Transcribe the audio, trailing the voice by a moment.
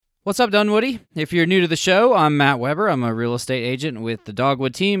What's up, Dunwoody? If you're new to the show, I'm Matt Weber. I'm a real estate agent with the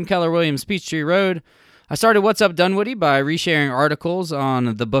Dogwood team, Keller Williams, Peachtree Road. I started What's Up, Dunwoody by resharing articles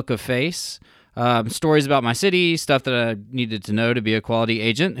on the Book of Face, stories about my city, stuff that I needed to know to be a quality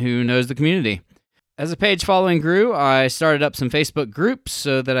agent who knows the community. As the page following grew, I started up some Facebook groups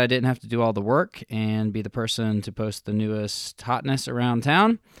so that I didn't have to do all the work and be the person to post the newest hotness around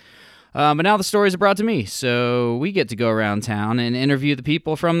town. But now the stories are brought to me, so we get to go around town and interview the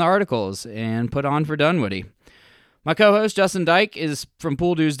people from the articles and put on for Dunwoody. My co-host, Justin Dyke, is from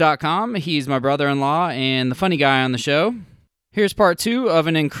PoolDues.com. He's my brother-in-law and the funny guy on the show. Here's part 2 of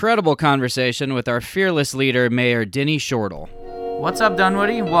an incredible conversation with our fearless leader, Mayor Denny Shortle. What's up,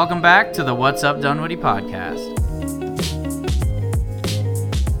 Dunwoody? Welcome back to the What's Up, Dunwoody podcast.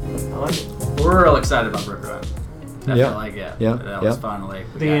 We're real excited about Brook Run. That was fun. We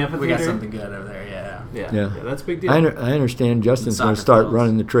got something good over there. Yeah, that's a big deal. I understand Justin's going to start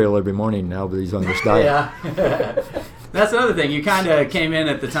running the trail every morning now that he's on this diet. Yeah. That's another thing. You kind of came in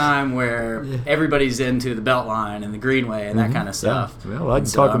at the time where everybody's into the Beltline and the Greenway and that kind of stuff. Yeah. Well, I can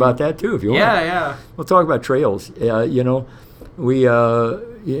talk about that too if you want. Yeah. We'll talk about trails. We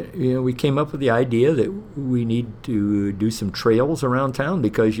came up with the idea that we need to do some trails around town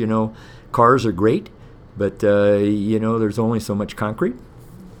because cars are great. But, there's only so much concrete,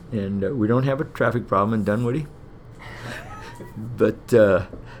 and we don't have a traffic problem in Dunwoody. But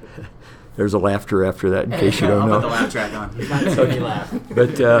there's a laughter after that in case you don't know. I'll put the laugh track on. Not so you laugh.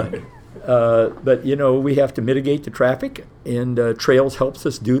 But we have to mitigate the traffic, and trails helps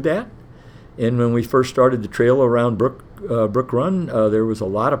us do that. And when we first started the trail around Brook Run, there was a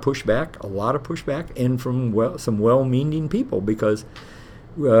lot of pushback, and from some well-meaning people because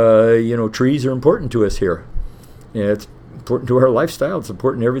trees are important to us here. It's important to our lifestyle. It's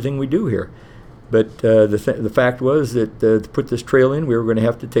important to everything we do here. But the fact was that to put this trail in, we were going to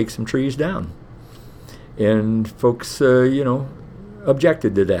have to take some trees down. And folks,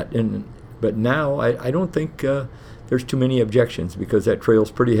 objected to that. But now I don't think there's too many objections because that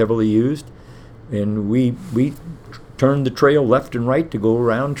trail's pretty heavily used. And we turned the trail left and right to go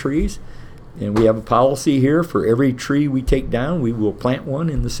around trees. And we have a policy here for every tree we take down, we will plant one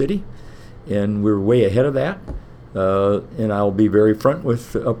in the city, and we're way ahead of that. And I'll be very upfront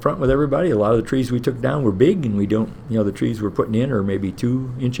with everybody. A lot of the trees we took down were big, and we don't, the trees we're putting in are maybe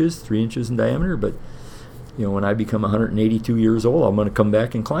 2 inches, 3 inches in diameter. But when I become 182 years old, I'm going to come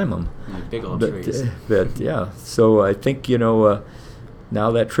back and climb them. Big old trees. So I think now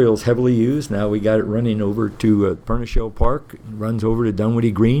that trail's heavily used. Now we got it running over to Pernichelle Park. It runs over to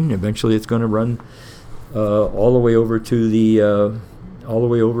Dunwoody Green. Eventually, it's going to run all the way over to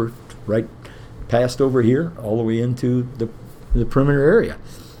right past over here, all the way into the perimeter area.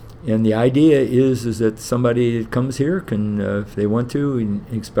 And the idea is that somebody that comes here can, if they want to, and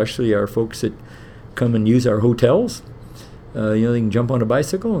especially our folks that come and use our hotels, they can jump on a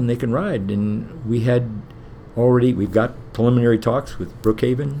bicycle and they can ride. And we've got preliminary talks with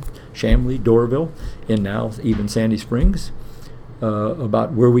Brookhaven, Chamblee, Doraville, and now even Sandy Springs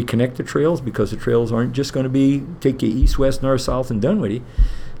about where we connect the trails, because the trails aren't just going to take you east, west, north, south, and Dunwoody.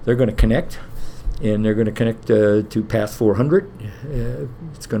 They're going to connect, and they're going to connect to Path 400.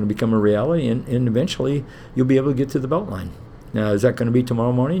 It's going to become a reality, and eventually you'll be able to get to the Beltline. Now, is that going to be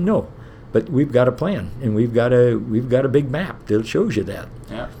tomorrow morning? No. But we've got a plan, and we've got a big map that shows you that.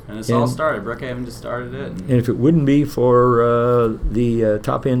 Yeah, and it's all started. Brookhaven just started it. And if it wouldn't be for the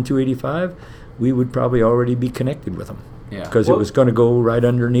top end 285, we would probably already be connected with them. Yeah, because it was going to go right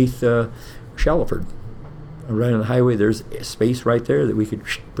underneath Shallowford, right on the highway. There's space right there that we could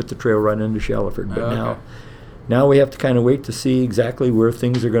put the trail right under Shallowford. But now we have to kind of wait to see exactly where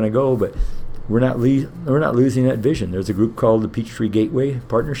things are going to go. But we're not losing that vision. There's a group called the Peachtree Gateway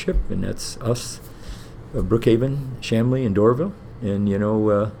Partnership, and that's us, Brookhaven, Chamblee, and Doraville. And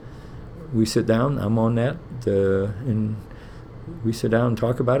we sit down. I'm on that, and we sit down and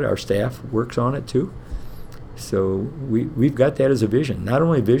talk about it. Our staff works on it too. So we've got that as a vision. Not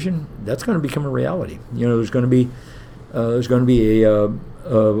only a vision, that's going to become a reality. There's going to be a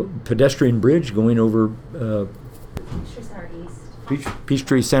pedestrian bridge going over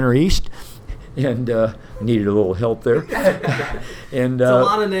Peachtree Center East. And needed a little help there. And it's a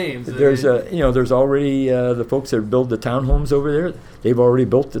lot of names. There's already the folks that build the townhomes over there. They've already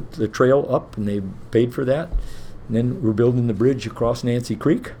built the trail up, and they paid for that. And then we're building the bridge across Nancy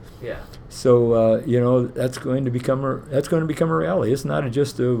Creek. Yeah. So that's going to become a reality. It's not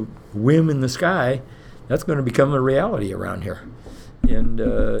just a whim in the sky. That's going to become a reality around here. And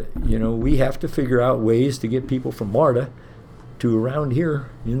we have to figure out ways to get people from MARTA to around here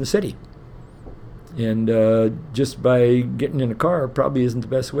in the city. And just by getting in a car probably isn't the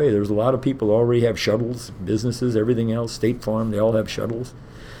best way. There's a lot of people already have shuttles, businesses, everything else. State Farm, they all have shuttles.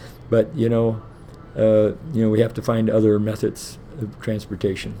 But we have to find other methods of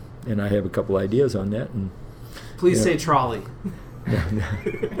transportation, and I have a couple ideas on that. And Please say trolley.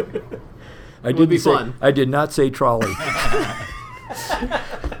 Would be fun. I did not say trolley.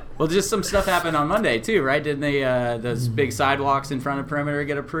 Well, just some stuff happened on Monday too, right? Didn't they? Those big sidewalks in front of Perimeter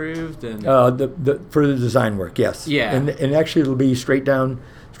get approved, and For the design work, yes. Yeah. And actually, it'll be straight down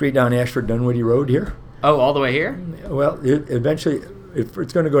Ashford Dunwoody Road here. oh, all the way here. Well, eventually, if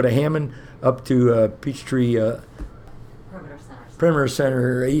it's going to go to Hammond up to Peachtree Perimeter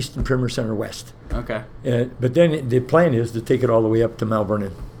Center East and Perimeter Center West. Okay. But then the plan is to take it all the way up to Mount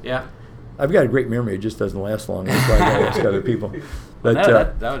Vernon. Yeah. I've got a great memory. It just doesn't last long. That's why I got to ask other people. But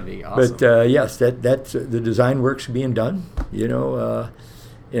No, that would be awesome. But yes, that's the design work's being done.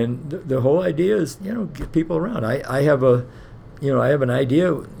 And the whole idea is get people around. I have an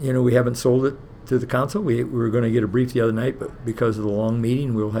idea. We haven't sold it to the council. We were going to get a brief the other night, but because of the long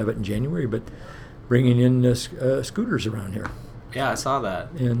meeting, we'll have it in January. But bringing in scooters around here. Yeah, I saw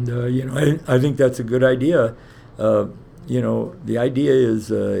that. And I think that's a good idea. The idea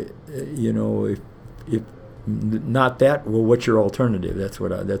is, if not that, well, what's your alternative? That's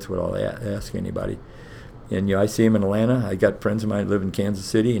what I'll ask anybody. And I see them in Atlanta. I got friends of mine that live in Kansas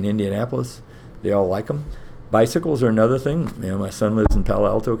City and Indianapolis. They all like them. Bicycles are another thing. My son lives in Palo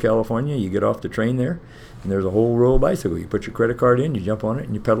Alto, California. You get off the train there, and there's a whole row of bicycles. You put your credit card in, you jump on it,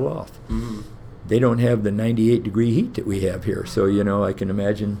 and you pedal off. Mm-hmm. They don't have the 98-degree heat that we have here. So, I can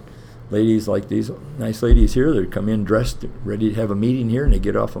imagine ladies like these nice ladies here that come in dressed, ready to have a meeting here, and they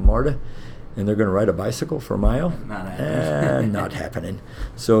get off of MARTA, and they're going to ride a bicycle for a mile. Not happening. Not happening.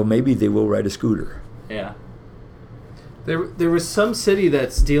 So maybe they will ride a scooter. Yeah. There was some city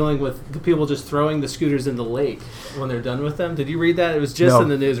that's dealing with the people just throwing the scooters in the lake when they're done with them. Did you read that? It was just in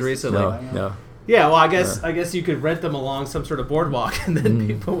the news recently. No. Yeah, well, I guess you could rent them along some sort of boardwalk, and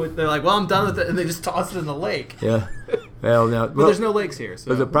then they're like, "Well, I'm done with it," and they just toss it in the lake. Yeah. Well, now, but there's no lakes here. So.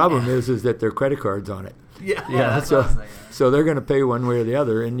 But the problem is that their credit card's on it. Yeah, that's what I was thinking. So they're going to pay one way or the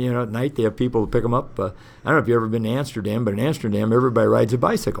other, and at night they have people to pick them up. I don't know if you've ever been to Amsterdam, but in Amsterdam everybody rides a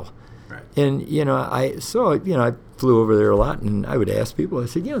bicycle. Right. And I flew over there a lot, and I would ask people. I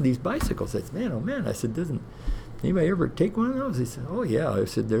said, these bicycles. I said, man, oh man. I said, doesn't anybody ever take one of those? He said, oh yeah. I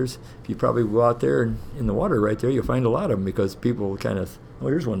said, if you probably go out there in the water right there, you'll find a lot of them because people kind of,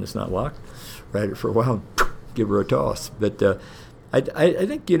 here's one that's not locked. Ride it for a while, and give her a toss. But I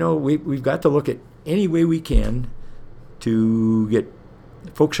think we've got to look at any way we can to get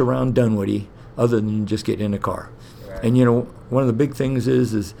folks around Dunwoody other than just get in a car. Right. And one of the big things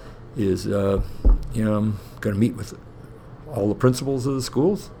is I'm going to meet with all the principals of the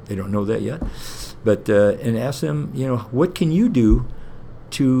schools. They don't know that yet, but and ask them, what can you do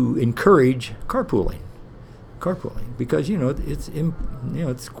to encourage carpooling, because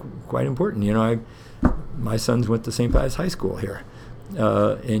it's quite important. My sons went to St. Pius High School here,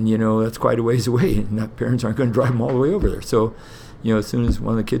 and that's quite a ways away, and parents aren't going to drive them all the way over there. So, as soon as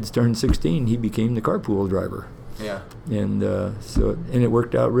one of the kids turned 16, he became the carpool driver. Yeah. And and it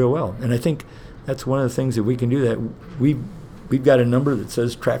worked out real well. And I think that's one of the things that we can do. That we've got a number that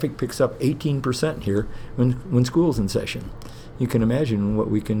says traffic picks up 18% here when school's in session. You can imagine what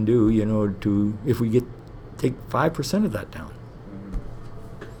we can do, to if we take 5% of that down.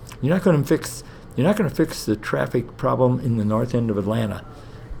 You're not going to fix the traffic problem in the north end of Atlanta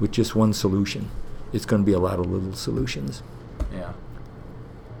with just one solution. It's going to be a lot of little solutions. Yeah.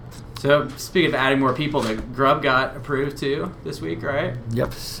 So speaking of adding more people, the Grub got approved too this week, right?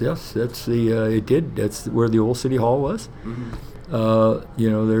 Yes. That's it did. That's where the old city hall was. Mm-hmm.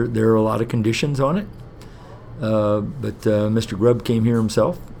 There are a lot of conditions on it. But Mr. Grubb came here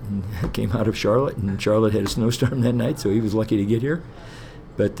himself. And came out of Charlotte, and Charlotte had a snowstorm that night, so he was lucky to get here.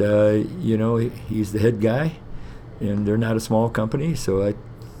 But he's the head guy, and they're not a small company, so I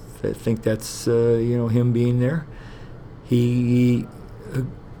think that's him being there. He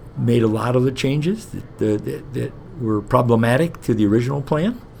made a lot of the changes that were problematic to the original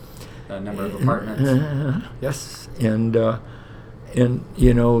plan. A number of apartments. Yes, and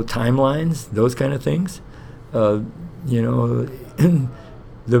timelines, those kind of things.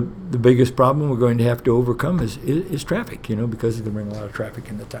 The biggest problem we're going to have to overcome is traffic, because it's going to bring a lot of traffic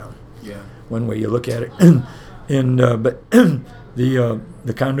into town. Yeah. One way you look at it, but the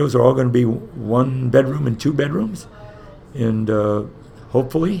condos are all going to be 1 bedroom and 2 bedrooms, and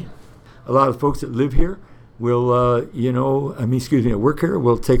hopefully, a lot of folks that live here will, work here.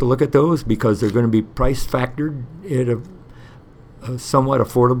 We'll take a look at those because they're going to be price factored at somewhat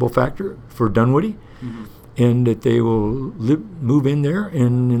affordable factor for Dunwoody, and that they will move in there,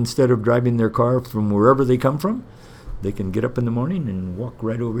 and instead of driving their car from wherever they come from, they can get up in the morning and walk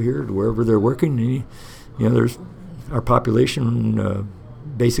right over here to wherever they're working. And, there's our population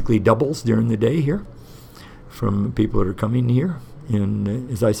basically doubles during the day here from people that are coming here. And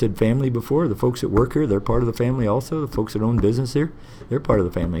as I said, family before, the folks that work here, they're part of the family also. The folks that own business here, they're part of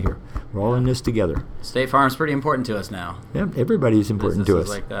the family here. We're all in this together. State Farm's pretty important to us now. Yeah, everybody's important to us.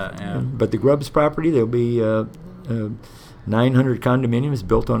 Like that, yeah. But the Grubbs property, there'll be 900 condominiums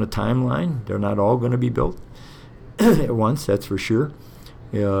built on a timeline. They're not all going to be built at once, that's for sure.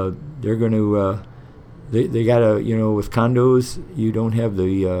 They're going to, they got to, with condos, you don't have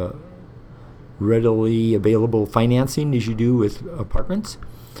the readily available financing as you do with apartments.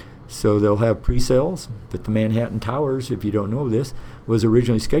 So they'll have pre-sales, but the Manhattan Towers, if you don't know this, was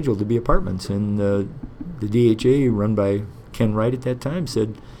originally scheduled to be apartments. And the DHA, run by Ken Wright at that time,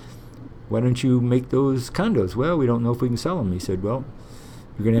 said, why don't you make those condos? Well, we don't know if we can sell them. He said, well,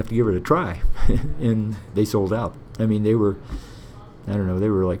 you're going to have to give it a try. And they sold out. I mean, they were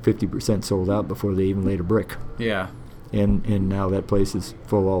like 50% sold out before they even laid a brick. Yeah. And now that place is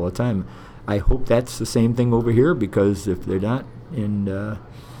full all the time. I hope that's the same thing over here, because if they're not, and the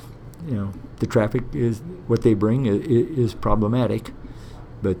traffic is what they bring is problematic,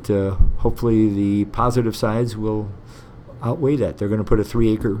 but hopefully the positive sides will outweigh that. They're going to put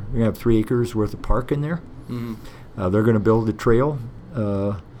we're going to have 3 acres worth of park in there. Mm-hmm. They're going to build a trail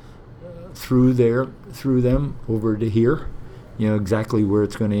through them over to here. Exactly where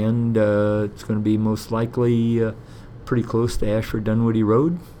it's going to end. It's going to be most likely pretty close to Ashford Dunwoody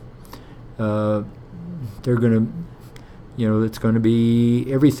Road. They're going to, it's going to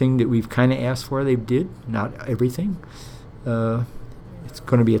be everything that we've kind of asked for. They did, not everything. It's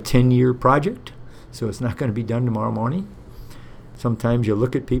going to be a 10-year project, so it's not going to be done tomorrow morning. Sometimes you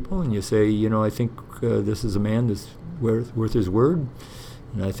look at people and you say, I think this is a man that's worth his word,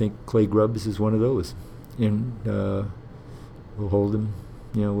 and I think Clay Grubbs is one of those. And we'll hold him.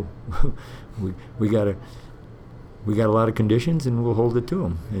 We got a lot of conditions, and we'll hold it to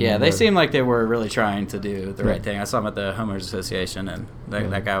them. And yeah, they seem like they were really trying to do the right thing. I saw them at the Homeowners Association, and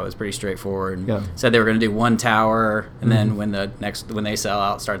that guy was pretty straightforward. And said they were going to do one tower, and then when they sell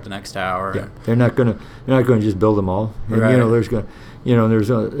out, start the next tower. Yeah, they're not going to just build them all. And, right.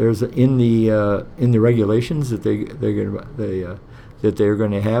 There's in the regulations that they're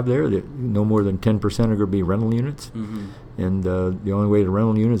going to have there that no more than 10% are going to be rental units, and the only way to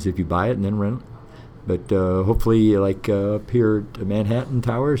rental units is if you buy it and then rent it. But hopefully, like up here at the Manhattan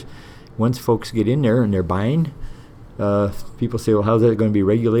Towers, once folks get in there and they're buying, people say, well, how's that going to be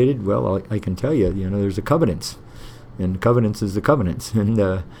regulated? Well, I can tell you, there's a covenants, and covenants is the covenants. And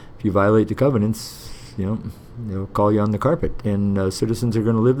if you violate the covenants, they'll call you on the carpet. And citizens are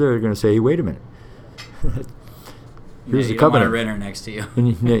going to live there. They're going to say, hey, wait a minute. Here's the covenant. You don't want a renter next to you.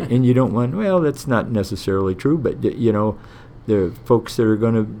 and you don't want, well, that's not necessarily true, but, the folks that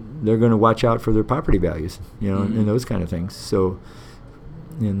they're going to watch out for their property values, and those kind of things. So,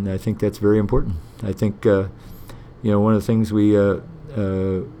 and I think that's very important. I think, one of the things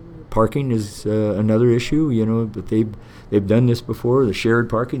parking is another issue, but they've done this before, the shared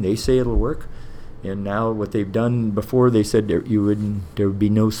parking. They say it'll work. And now what they've done before, they said there would be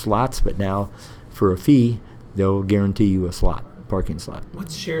no slots, but now for a fee, they'll guarantee you a parking slot.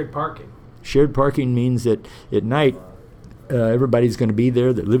 What's shared parking? Shared parking means that at night, everybody's going to be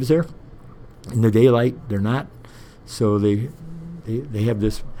there that lives there. In the daylight, they're not. So they have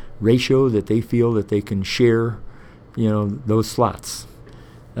this ratio that they feel that they can share, those slots.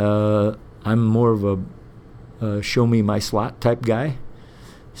 I'm more of a show me my slot type guy.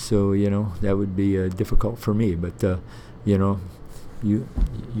 So, that would be difficult for me. But,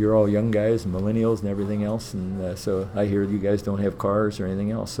 you're all young guys and millennials and everything else, and so I hear you guys don't have cars or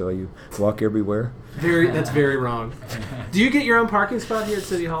anything else, so you walk everywhere. That's very wrong. Do you get your own parking spot here at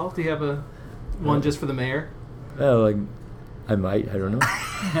City Hall? Do you have one just for the mayor? Well, I might. I don't know.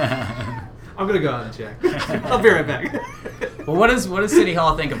 I'm gonna go out and check. I'll be right back. Well, what does City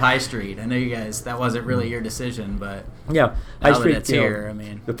Hall think of High Street? I know you guys, that wasn't really your decision, but yeah, High Street. It's here. I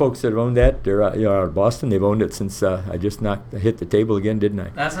mean, the folks that have owned that, they're out of Boston. They've owned it since I hit the table again, didn't I?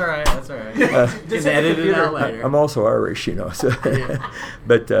 That's all right. Just edit it out later. I'm also Irish, So yeah.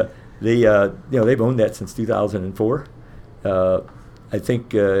 But they've owned that since 2004. I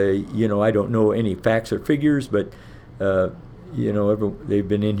think I don't know any facts or figures, but. They've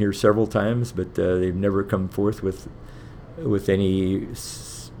been in here several times, but they've never come forth with any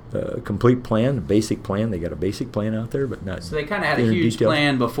complete plan, a basic plan. They got a basic plan out there, but not. So they kind of had a huge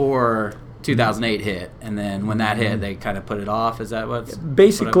plan before 2008 hit, and then when that hit, they kind of put it off. Is that what's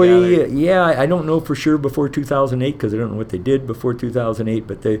basically? what Yeah, I don't know for sure before 2008 because I don't know what they did before 2008.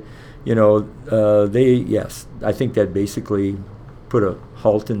 But they, yes, I think that basically put a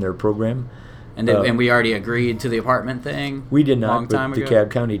halt in their program. And we already agreed to the apartment thing. We did not, long but time ago?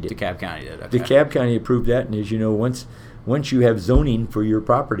 DeKalb County did. DeKalb County did. Okay. DeKalb County approved that, and as you know, once you have zoning for your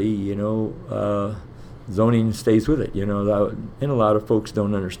property, zoning stays with it. And a lot of folks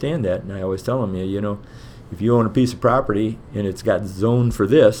don't understand that, and I always tell them, if you own a piece of property and it's got zoned for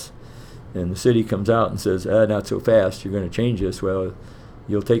this, and the city comes out and says, not so fast, you're going to change this, well,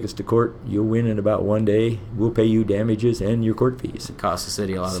 you'll take us to court, you'll win in about one day, we'll pay you damages and your court fees. It costs the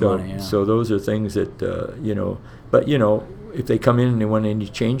city a lot of money, yeah. So those are things that, but, if they come in and they want any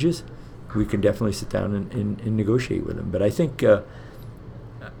changes, we can definitely sit down and negotiate with them. But I think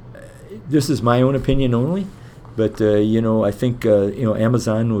this is my own opinion only, but, I think,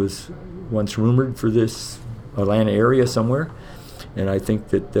 Amazon was once rumored for this Atlanta area somewhere, and I think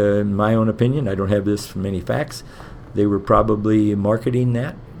that, in my own opinion, I don't have this from any facts, they were probably marketing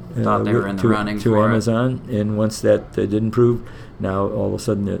that thought they were in the running to for Amazon, and once that didn't prove, now all of a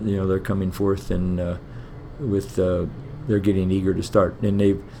sudden they're coming forth and they're getting eager to start, and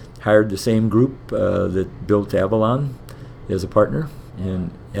they've hired the same group that built Avalon as a partner,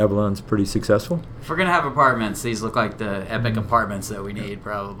 and Avalon's pretty successful. If we're gonna have apartments, these look like the epic apartments that we need,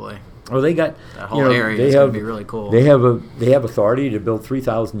 probably. Well, they got that whole area is going to be really cool. They have authority to build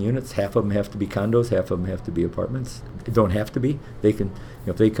 3,000 units. Half of them have to be condos. Half of them have to be apartments. They don't have to be. They can,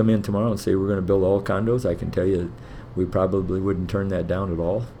 if they come in tomorrow and say we're going to build all condos, I can tell you we probably wouldn't turn that down at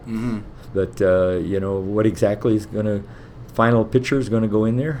all. Mm-hmm. But what exactly is going to final picture is going to go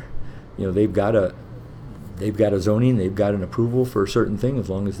in there? They've got a zoning. They've got an approval for a certain thing. As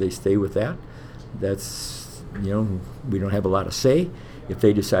long as they stay with that, that's we don't have a lot of say. If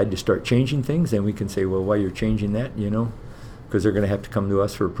they decide to start changing things, then we can say, well, why you're changing that, because they're going to have to come to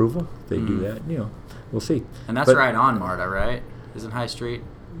us for approval. If they do that, we'll see. And that's right on MARTA, right? Isn't High Street?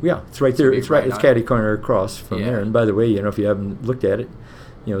 Yeah, it's right there. It's right. It's catty corner across from there. And by the way, if you haven't looked at it,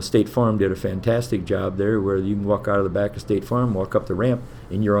 State Farm did a fantastic job there, where you can walk out of the back of State Farm, walk up the ramp,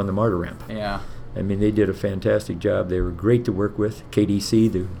 and you're on the MARTA ramp. Yeah. I mean, they did a fantastic job. They were great to work with.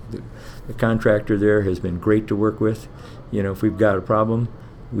 KDC, the contractor there, has been great to work with. If we've got a problem,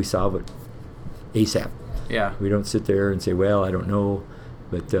 we solve it ASAP. Yeah. We don't sit there and say, well, I don't know,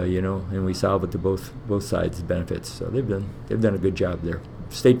 but and we solve it to both sides' benefits. So they've done a good job there.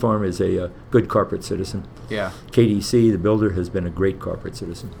 State Farm is a good corporate citizen. Yeah. KDC, the builder, has been a great corporate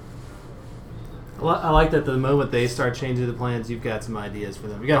citizen. I like that the moment they start changing the plans, you've got some ideas for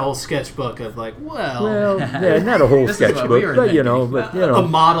them. You got a whole sketchbook of yeah, not a whole sketchbook, but a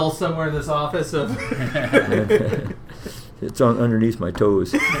model somewhere in this office of. It's underneath my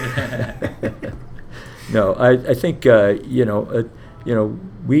toes. No, I think we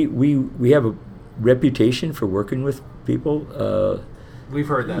have a reputation for working with people. We've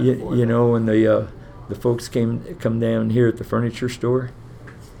heard that before. When the folks come down here at the furniture store.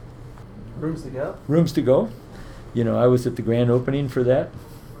 Rooms to go. Rooms to go. I was at the grand opening for that.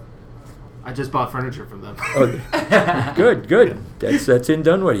 I just bought furniture from them. Oh, good. That's in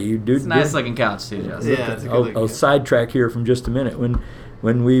Dunwoody. You do. It's a nice looking couch too, Joseph. Yeah, it's a good I'll sidetrack here from just a minute.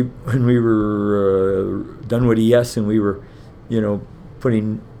 When we were Dunwoody, yes, and we were,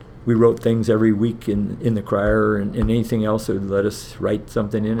 we wrote things every week in the crier and anything else that would let us write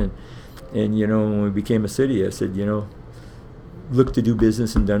something in, and when we became a city, I said, look to do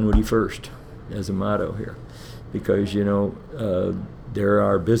business in Dunwoody first, as a motto here, because there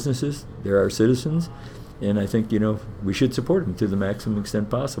are businesses, there are citizens, and I think we should support them to the maximum extent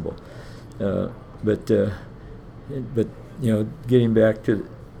possible. But getting back to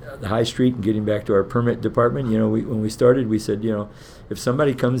the High Street and getting back to our permit department, when we started, we said, if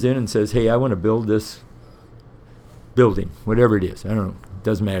somebody comes in and says, hey, I want to build this building, whatever it is, I don't know, it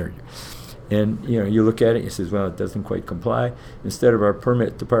doesn't matter. And, you look at it and you says, well, it doesn't quite comply. Instead of our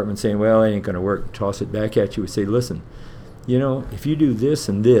permit department saying, well, it ain't going to work, toss it back at you, we say, listen, if you do this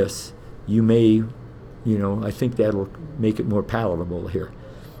and this, you may, I think that'll make it more palatable here.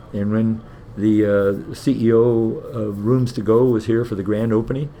 And when the CEO of Rooms to Go was here for the grand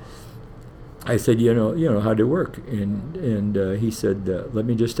opening, I said, how'd it work? And he said, let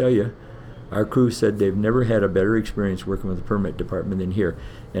me just tell you, our crew said they've never had a better experience working with the permit department than here.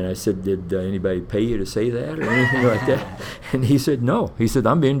 And I said, did anybody pay you to say that or anything like that? And he said, no. He said,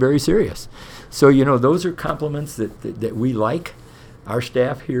 I'm being very serious. So, those are compliments that we like. Our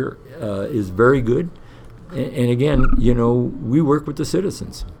staff here is very good. And again, we work with the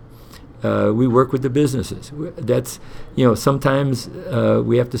citizens. We work with the businesses. That's, sometimes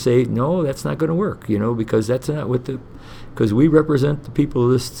we have to say, no, that's not going to work, because that's not because we represent the people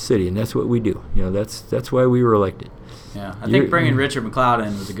of this city, and that's what we do. That's why we were elected. Yeah, I think bringing Richard McLeod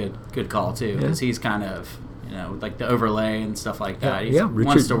in was a good call too, because he's kind of like the overlay and stuff like that. He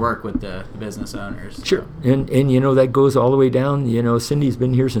wants to work with the business owners. Sure, and that goes all the way down. Cindy's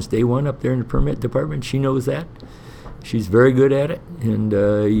been here since day one up there in the permit department. She knows that. She's very good at it, and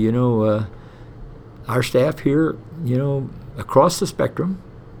our staff here, across the spectrum,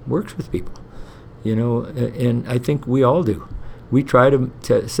 works with people. And I think we all do. We try to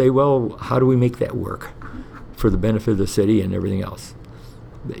say, well, how do we make that work for the benefit of the city and everything else?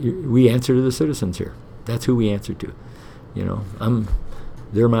 We answer to the citizens here. That's who we answer to.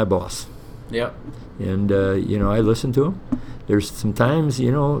 They're my boss. Yep. And I listen to them. There's some times,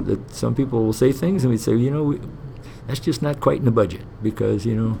 that some people will say things, and we say, that's just not quite in the budget, because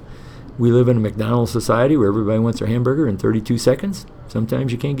we live in a McDonald's society where everybody wants their hamburger in 32 seconds.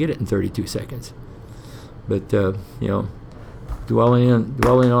 Sometimes you can't get it in 32 seconds. But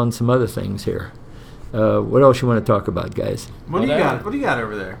dwelling on some other things here. What else you want to talk about, guys? What do you got? What do you got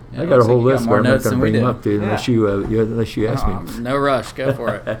over there? I got a whole list, but I'm not going to bring them up, dude, unless you ask me. No rush. Go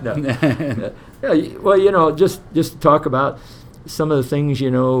for it. Yeah, well, just to talk about some of the things.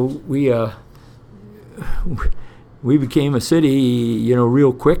 We became a city,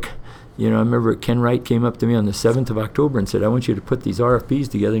 real quick. I remember Ken Wright came up to me on the 7th of October and said, I want you to put these RFPs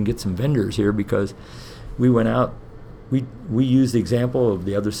together and get some vendors here, because we went out. We used the example of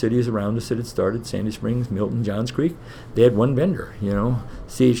the other cities around us that had started, Sandy Springs, Milton, Johns Creek. They had one vendor,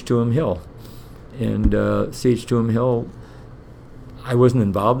 CH2M Hill. And CH2M Hill, I wasn't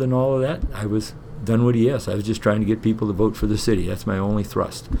involved in all of that. I was Dunwoody Yes. I was just trying to get people to vote for the city. That's my only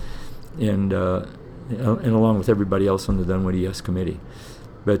thrust. And along with everybody else on the Dunwoody Yes committee.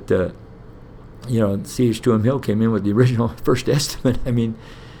 But, CH2M Hill came in with the original first estimate. I mean,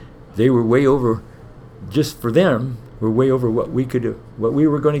 they were way over, just for them, were way over what we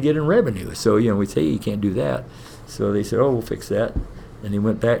were going to get in revenue. So, we'd say, you can't do that. So they said, oh, we'll fix that. And they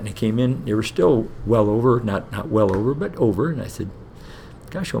went back and they came in. They were still well over, not well over, but over. And I said,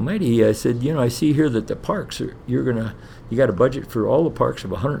 gosh almighty, I said, I see here that the parks, you got a budget for all the parks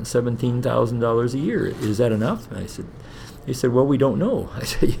of $117,000 a year. Is that enough? And they said, well, we don't know. I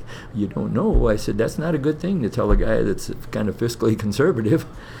said, you don't know? I said, that's not a good thing to tell a guy that's kind of fiscally conservative.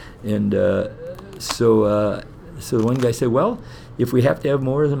 And so the one guy said, well, if we have to have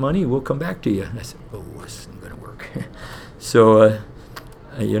more of the money, we'll come back to you. And I said, oh, this isn't going to work. So,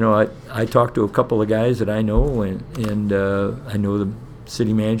 I talked to a couple of guys that I know, and I know the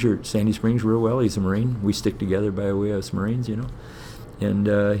city manager at Sandy Springs real well. He's a Marine. We stick together by way of us Marines,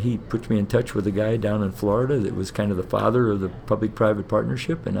 And he put me in touch with a guy down in Florida that was kind of the father of the public-private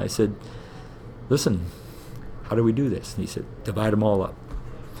partnership. And I said, listen, how do we do this? And he said, divide them all up.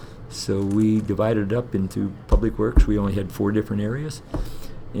 So we divided it up into public works. We only had 4 different areas.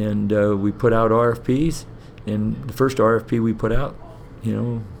 And we put out RFPs. And the first RFP we put out,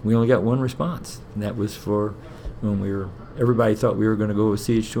 we only got one response. And that was for when everybody thought we were going to go with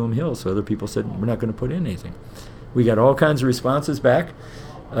CH2M Hill. So other people said, we're not going to put in anything. We got all kinds of responses back.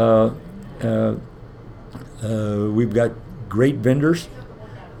 We've got great vendors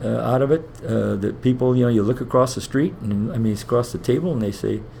out of it. That people, you look across the street, and it's across the table, and they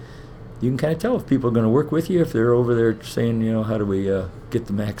say, you can kind of tell if people are going to work with you if they're over there saying, how do we get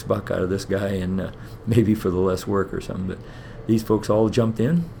the max buck out of this guy, and maybe for the less work or something. But these folks all jumped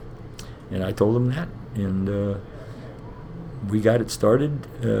in, and I told them that, and we got it started.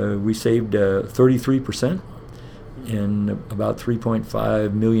 We saved 33%. in about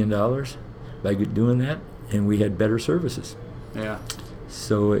 $3.5 million by doing that, and we had better services. Yeah.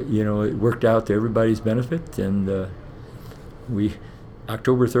 So, it worked out to everybody's benefit, and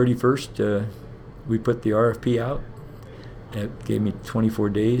October 31st, we put the RFP out. It gave me 24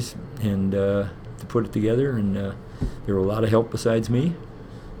 days and to put it together, and there were a lot of help besides me.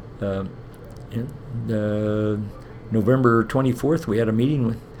 November 24th, we had a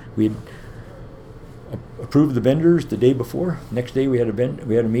meeting. We had approved the vendors the day before. Next day we had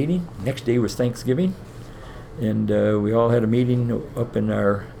a meeting. Next day was Thanksgiving, and we all had a meeting up in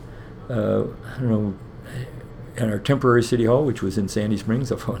our in our temporary city hall, which was in Sandy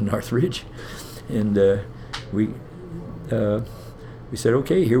Springs up on North Ridge, and we said,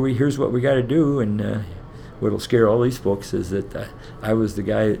 okay, here's what we got to do, and what'll scare all these folks is that I was the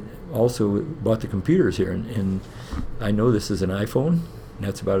guy that also bought the computers here, and I know this is an iPhone.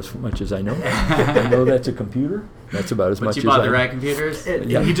 That's about as much as I know. I know that's a computer. That's about as much as I know. But you bought the right computers?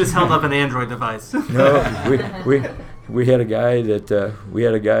 You just held up an Android device. No, we had a guy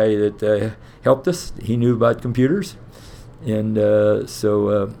that helped us. He knew about computers, and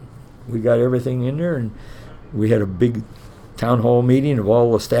so we got everything in there, and we had a big town hall meeting of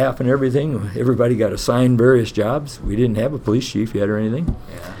all the staff and everything. Everybody got assigned various jobs. We didn't have a police chief yet or anything.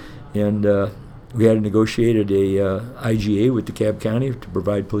 Yeah. And we had negotiated a IGA with DeKalb County to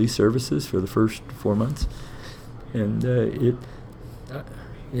provide police services for the first 4 months. And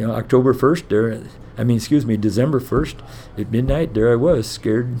October 1st, December 1st at midnight, there I was,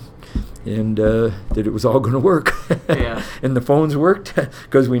 scared, and that it was all going to work. Yeah. And the phones worked,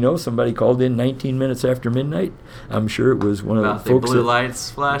 because we know somebody called in 19 minutes after midnight. I'm sure it was one of the folks. Blue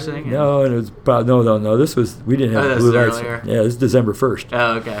lights flashing? No, and it was no. This was, we didn't have blue lights. Earlier. Yeah, this is December 1st.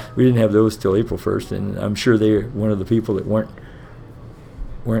 Oh, okay. We didn't have those till April 1st, and I'm sure they were one of the people that weren't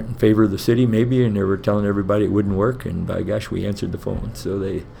in favor of the city, maybe, and they were telling everybody it wouldn't work, and by gosh, we answered the phone. So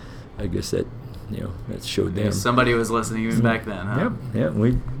I guess that showed them. Somebody was listening even back then, huh?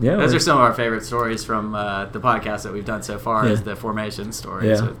 Those are some of our favorite stories from the podcast that we've done so far, is the formation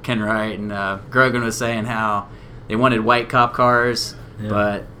stories with Ken Wright, and Grogan was saying how they wanted white cop cars,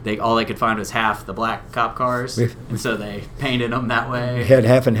 but all they could find was half the black cop cars, and so they painted them that way. We had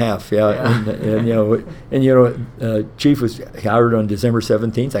half and half, and Chief was hired on December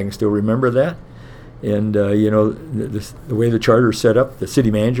 17th. I can still remember that. And, the way the charter is set up, the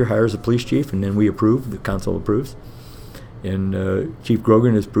city manager hires a police chief, and then we approve, the council approves. And Chief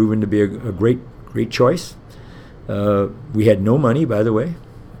Grogan has proven to be a great choice. We had no money, by the way.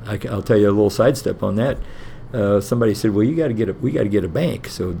 I'll tell you a little sidestep on that. Somebody said, well, we got to get a bank.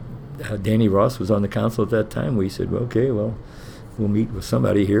 So Danny Ross was on the council at that time. We said, well, okay, we'll meet with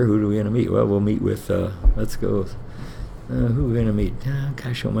somebody here. Who do we going to meet? Well, we'll meet with, let's go, who are we going to meet?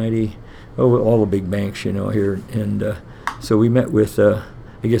 Gosh almighty. All the big banks, here. And so we met with, I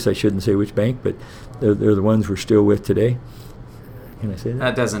guess I shouldn't say which bank, but they're the ones we're still with today. Can I say that?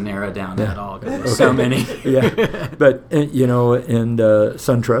 That doesn't narrow it down at all, because there's so many. Yeah. But, and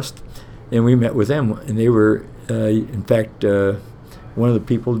SunTrust. And we met with them, and they were, in fact, one of the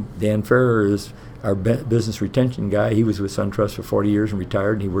people, Dan Ferrer, is our business retention guy. He was with SunTrust for 40 years and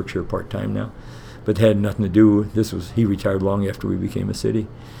retired, and he works here part-time now. But had nothing to do, he retired long after we became a city.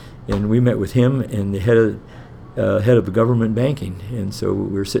 And we met with him and the head of the government banking. And so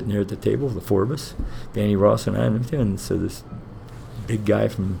we were sitting there at the table, the four of us, Danny Ross and I, and so this big guy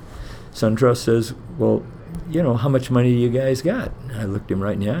from SunTrust says, well, how much money do you guys got? And I looked him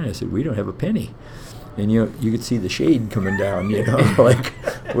right in the eye and I said, we don't have a penny. And you could see the shade coming down, like,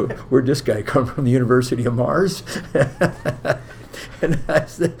 where'd this guy come from, the University of Mars? And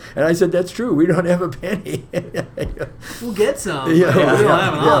I said, that's true. We don't have a penny. We'll get some. We don't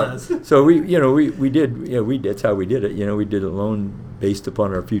have an honest. So we did. That's how we did it. We did a loan based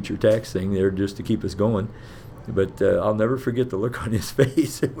upon our future tax thing there, just to keep us going. But I'll never forget the look on his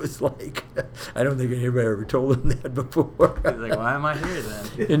face. It was like, I don't think anybody ever told him that before. He's like, why am I here then?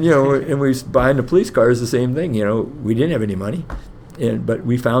 And and we was buying the police cars, the same thing. We didn't have any money, but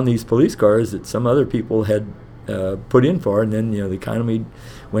we found these police cars that some other people had put in for, and then the economy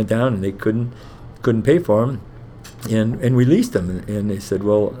went down and they couldn't pay for them, and we leased them, and they said,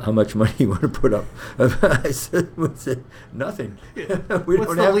 well, how much money you want to put up? I said nothing.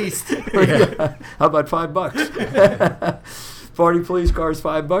 What's the least? How about $5? 40 police cars,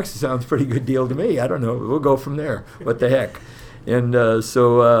 $5 sounds pretty good deal to me. I don't know, we'll go from there. What the heck? And and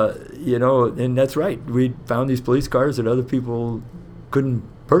that's right, we found these police cars that other people couldn't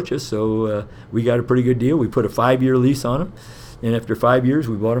purchase, so we got a pretty good deal. We put a 5-year lease on them, and after 5 years,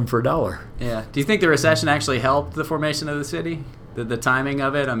 we bought them for $1. Yeah. Do you think the recession actually helped the formation of the city? The timing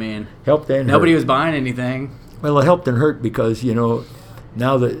of it? I mean, helped and nobody hurt. was buying anything. Well, it helped and hurt because now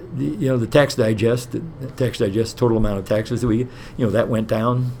that the tax digest, total amount of taxes that we that went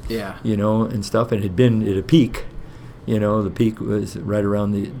down. Yeah. And stuff, and it had been at a peak. The peak was right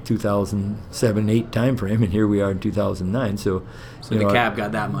around the 2007-8 time frame, and here we are in 2009. So the cab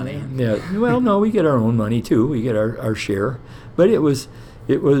got that money. Yeah. Well, no, we get our own money too. We get our share, but it was.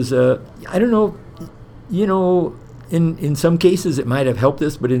 I don't know. In some cases it might have helped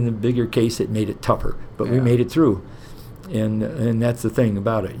us, but in the bigger case it made it tougher. But we made it through, and that's the thing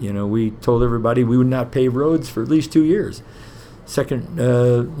about it. We told everybody we would not pave roads for at least 2 years.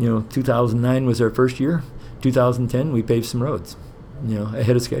 2009 was our first year. 2010, we paved some roads,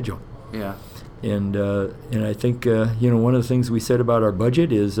 ahead of schedule. Yeah. And I think one of the things we said about our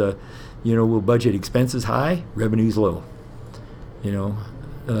budget is, we'll budget expenses high, revenues low.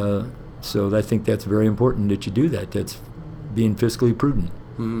 So I think that's very important that you do that. That's being fiscally prudent.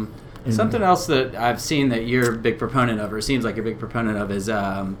 Mm-hmm. Something else that I've seen that you're a big proponent of, or seems like you're a big proponent of, is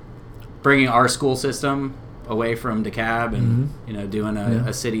bringing our school system away from DeKalb and doing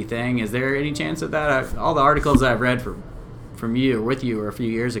a city thing. Is there any chance of that? All the articles that I've read from you or with you were a few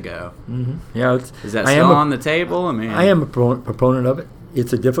years ago. Yeah, is that still on the table? I mean, I am a proponent of it.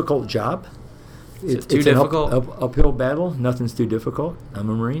 It's a difficult job. It's too difficult. Uphill battle. Nothing's too difficult. I'm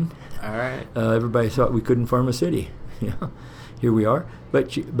a Marine. All right. Everybody thought we couldn't farm a city. Here we are.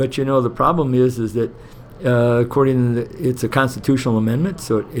 But the problem is that according to it's a constitutional amendment,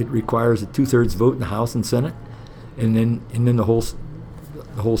 so it requires a 2/3 vote in the House and Senate, and then the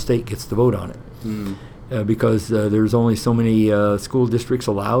whole state gets to vote on it, because there's only so many school districts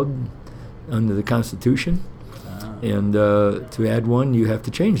allowed under the Constitution, and to add one, you have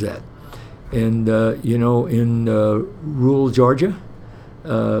to change that. And in rural Georgia,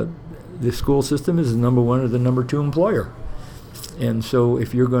 the school system is the number one or the number two employer. And so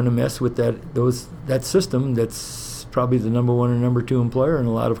if you're going to mess with that system, that's probably the number one or number two employer in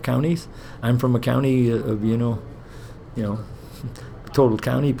a lot of counties. I'm from a county of, total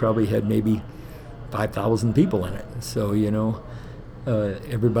county probably had maybe 5,000 people in it. So,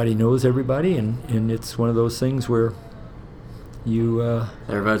 everybody knows everybody, and it's one of those things where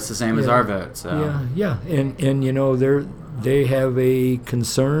their vote's the same as our vote. So. Yeah. And they have a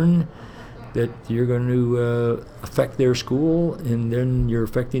concern that you're going to affect their school, and then you're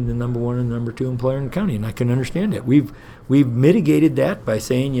affecting the number one and number two employer in the county. And I can understand that. We've mitigated that by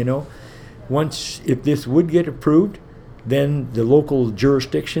saying, if this would get approved, then the local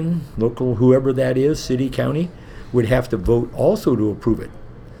jurisdiction, whoever that is, city, county, would have to vote also to approve it.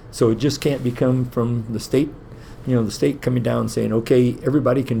 So it just can't become from the state, the state coming down and saying, okay,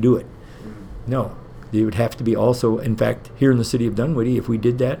 everybody can do it. No. It would have to be also, in fact, here in the city of Dunwoody, if we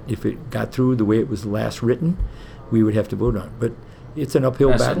did that, if it got through the way it was last written, we would have to vote on it. But it's an uphill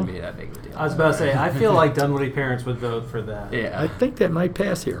battle. That shouldn't be that big of a deal. I was about to say, I feel like Dunwoody parents would vote for that. Yeah. I think that might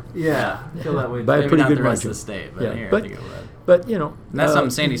pass here. Yeah, I feel that way. By a pretty good the rest margin. of the state, but Yeah, here but- I think it would. But, And that's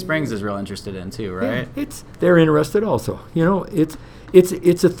something Sandy Springs is real interested in too, right? Yeah, they're interested also. It's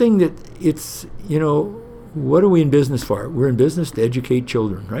a thing that what are we in business for? We're in business to educate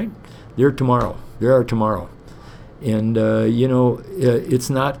children, right? They're tomorrow. They're our tomorrow. And it's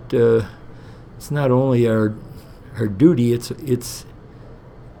not only our duty. It's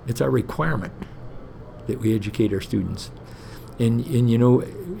our requirement that we educate our students. And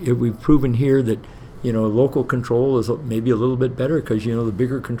we've proven here that local control is maybe a little bit better because the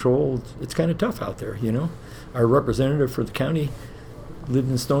bigger control, it's kind of tough out there. Our representative for the county lived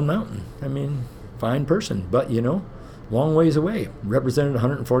in Stone Mountain. I mean, fine person, but long ways away. Represented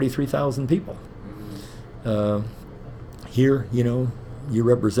 143,000 people. Here, you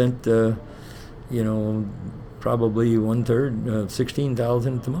represent, probably 1/3,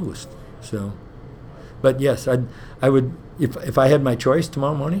 16,000 at the most. So, but yes, I would, if I had my choice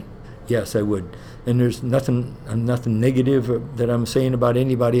tomorrow morning, yes, I would. And there's nothing negative that I'm saying about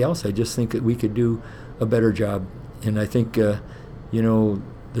anybody else. I just think that we could do a better job. And I think,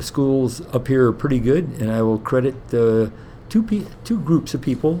 the schools up here are pretty good, and I will credit two groups of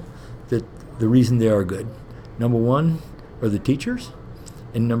people that the reason they are good. Number one are the teachers,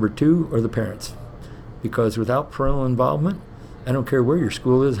 and number two are the parents. Because without parental involvement, I don't care where your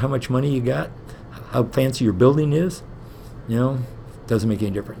school is, how much money you got, how fancy your building is, doesn't make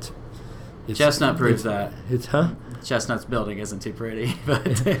any difference. Chestnut proves that. Huh? Chestnut's building isn't too pretty, but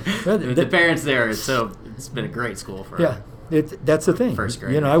the parents there, it's been a great school for Yeah, that's the thing. First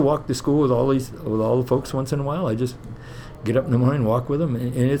grade. I walk to school with all the folks once in a while. I just get up in the morning and walk with them,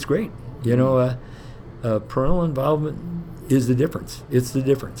 and it's great. Parental involvement is the difference. It's the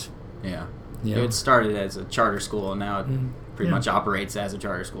difference. Yeah. It started as a charter school, and now it pretty much operates as a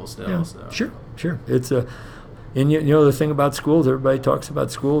charter school still. Yeah. So. Sure. It's and the thing about schools, everybody talks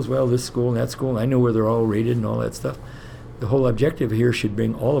about schools. Well, this school and that school. And I know where they're all rated and all that stuff. The whole objective here should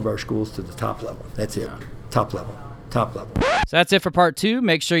bring all of our schools to the top level. That's it. Top level. So that's it for part 2.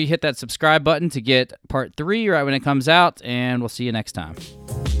 Make sure you hit that subscribe button to get part 3 right when it comes out, and we'll see you next time.